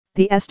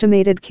The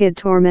estimated kid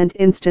torment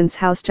instance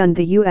housed on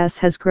the U.S.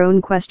 has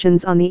grown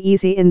questions on the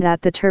easy in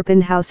that the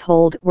Turpin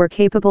household were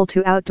capable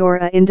to outdoor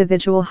a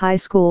individual high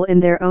school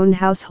in their own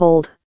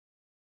household.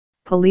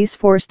 Police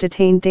force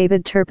detained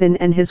David Turpin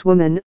and his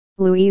woman,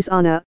 Louise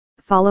Anna,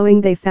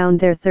 following they found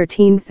their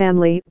 13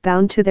 family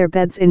bound to their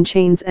beds in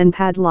chains and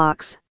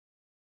padlocks.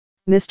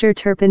 Mr.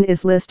 Turpin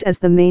is listed as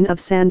the main of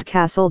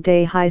Sandcastle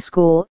Day High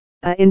School,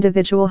 a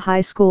individual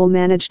high school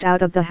managed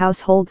out of the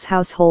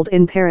household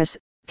in Paris,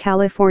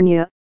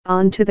 California,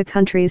 on to the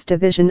country's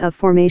Division of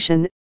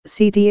Formation,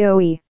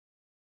 CDOE.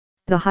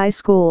 The high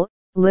school,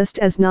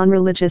 listed as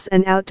non-religious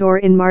and outdoor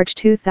in March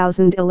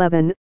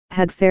 2011,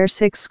 had fair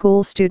 6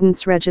 school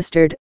students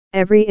registered,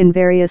 every in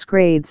various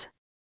grades.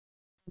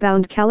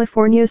 Bound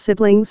California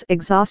siblings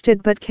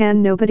exhausted, but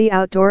can nobody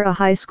outdoor a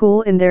high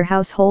school in their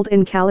household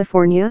in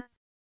California?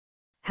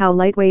 How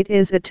lightweight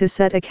is it to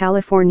set a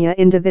California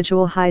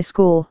individual high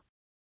school?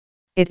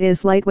 It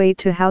is lightweight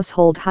to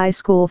household high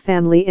school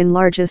family in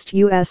largest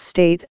U.S.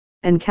 state,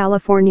 and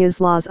California's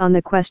laws on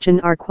the question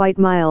are quite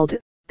mild,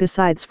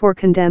 besides for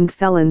condemned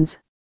felons.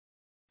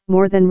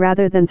 More than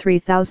rather than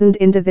 3,000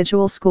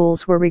 individual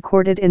schools were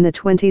recorded in the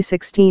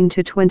 2016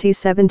 to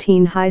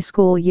 2017 high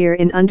school year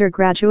in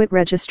undergraduate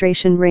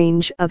registration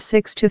range of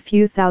 6 to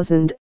few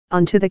thousand,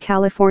 onto the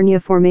California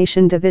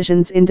Formation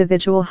Division's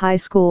individual high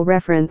school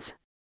reference.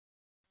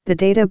 The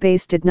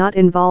database did not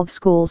involve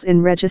schools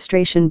in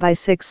registration by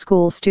 6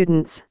 school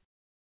students.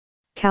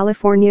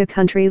 California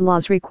country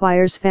laws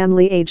requires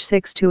family age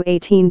 6 to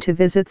 18 to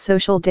visit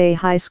Social Day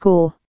High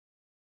School.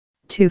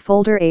 To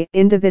Folder A,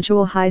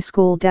 Individual High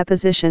School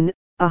Deposition,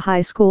 a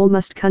high school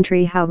must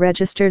country how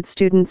registered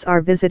students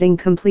are visiting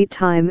complete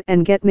time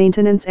and get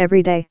maintenance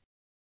every day.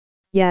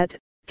 Yet,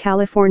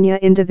 California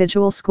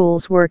individual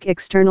schools work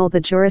external the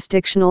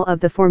jurisdictional of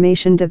the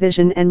Formation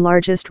Division and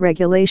largest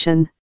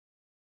regulation.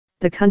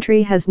 The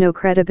country has no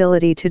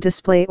credibility to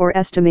display or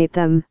estimate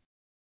them.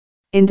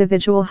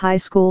 Individual high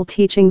school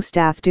teaching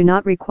staff do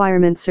not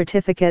requirement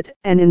certificate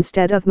and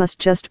instead of must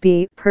just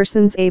be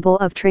persons able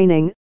of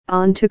training,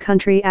 on to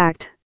Country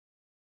Act.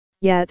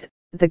 Yet,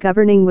 the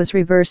governing was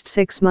reversed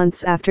 6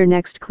 months after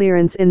next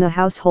clearance in the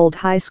Household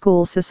High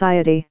School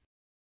Society.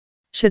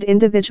 Should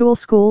individual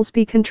schools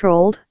be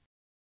controlled?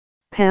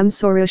 Pam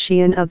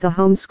Soroshian of the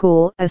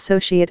Homeschool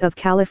Associate of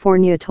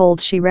California told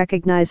she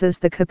recognizes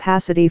the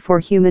capacity for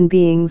human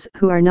beings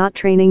who are not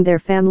training their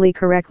family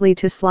correctly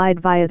to slide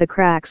via the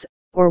cracks,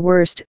 or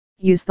worst,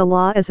 use the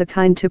law as a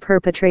kind to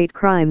perpetrate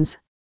crimes.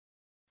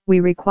 We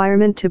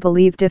requirement to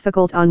believe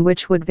difficult on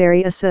which would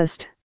very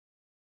assist.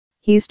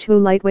 He's too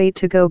lightweight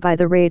to go by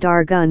the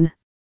radar gun.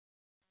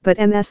 But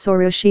Ms.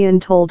 Soroshian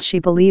told she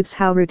believes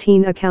how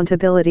routine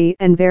accountability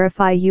and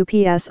verify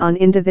UPS on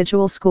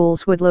individual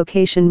schools would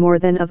location more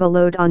than of a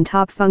load on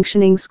top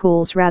functioning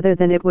schools rather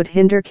than it would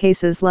hinder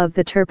cases love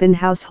the Turpin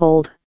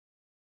household.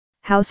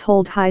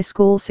 Household High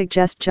School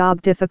suggest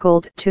job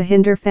difficult to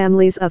hinder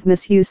families of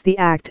misuse the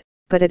act,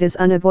 but it is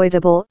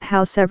unavoidable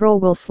how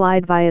several will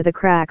slide via the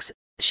cracks,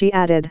 she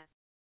added.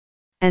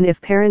 And if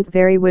parent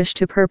very wish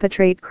to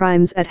perpetrate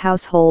crimes at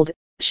household,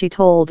 she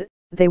told,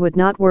 they would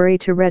not worry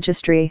to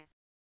registry.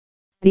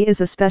 The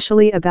is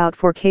especially about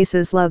for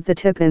cases love the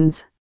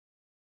Turpins.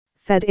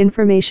 Fed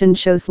information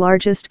shows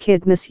largest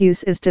kid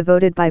misuse is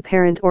devoted by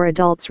parent or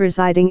adults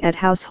residing at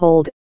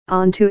household,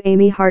 on to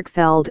Amy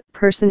Hartfeld,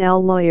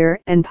 personnel lawyer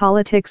and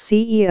politics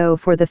CEO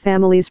for the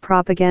Family's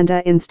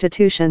Propaganda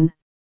Institution.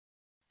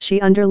 She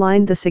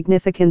underlined the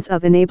significance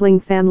of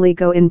enabling family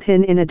go-in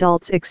in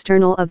adults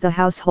external of the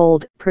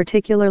household,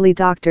 particularly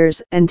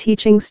doctors and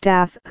teaching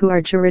staff who are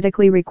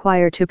juridically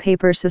required to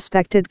paper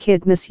suspected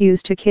kid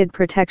misuse to Kid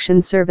Protection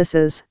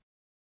Services.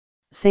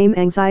 Same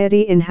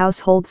anxiety in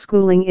household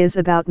schooling is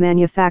about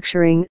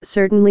manufacturing,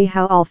 certainly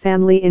how all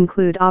family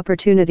include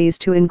opportunities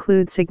to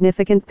include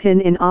significant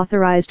in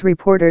authorized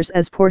reporters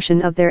as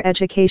portion of their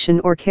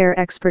education or care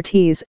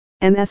expertise,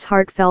 Ms.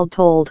 Hartfeld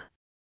told.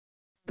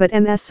 But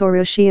Ms.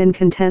 Soroshian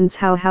contends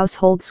how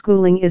household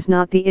schooling is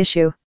not the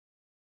issue.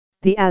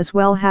 The as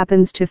well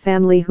happens to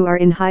family who are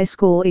in high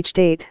school each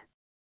date.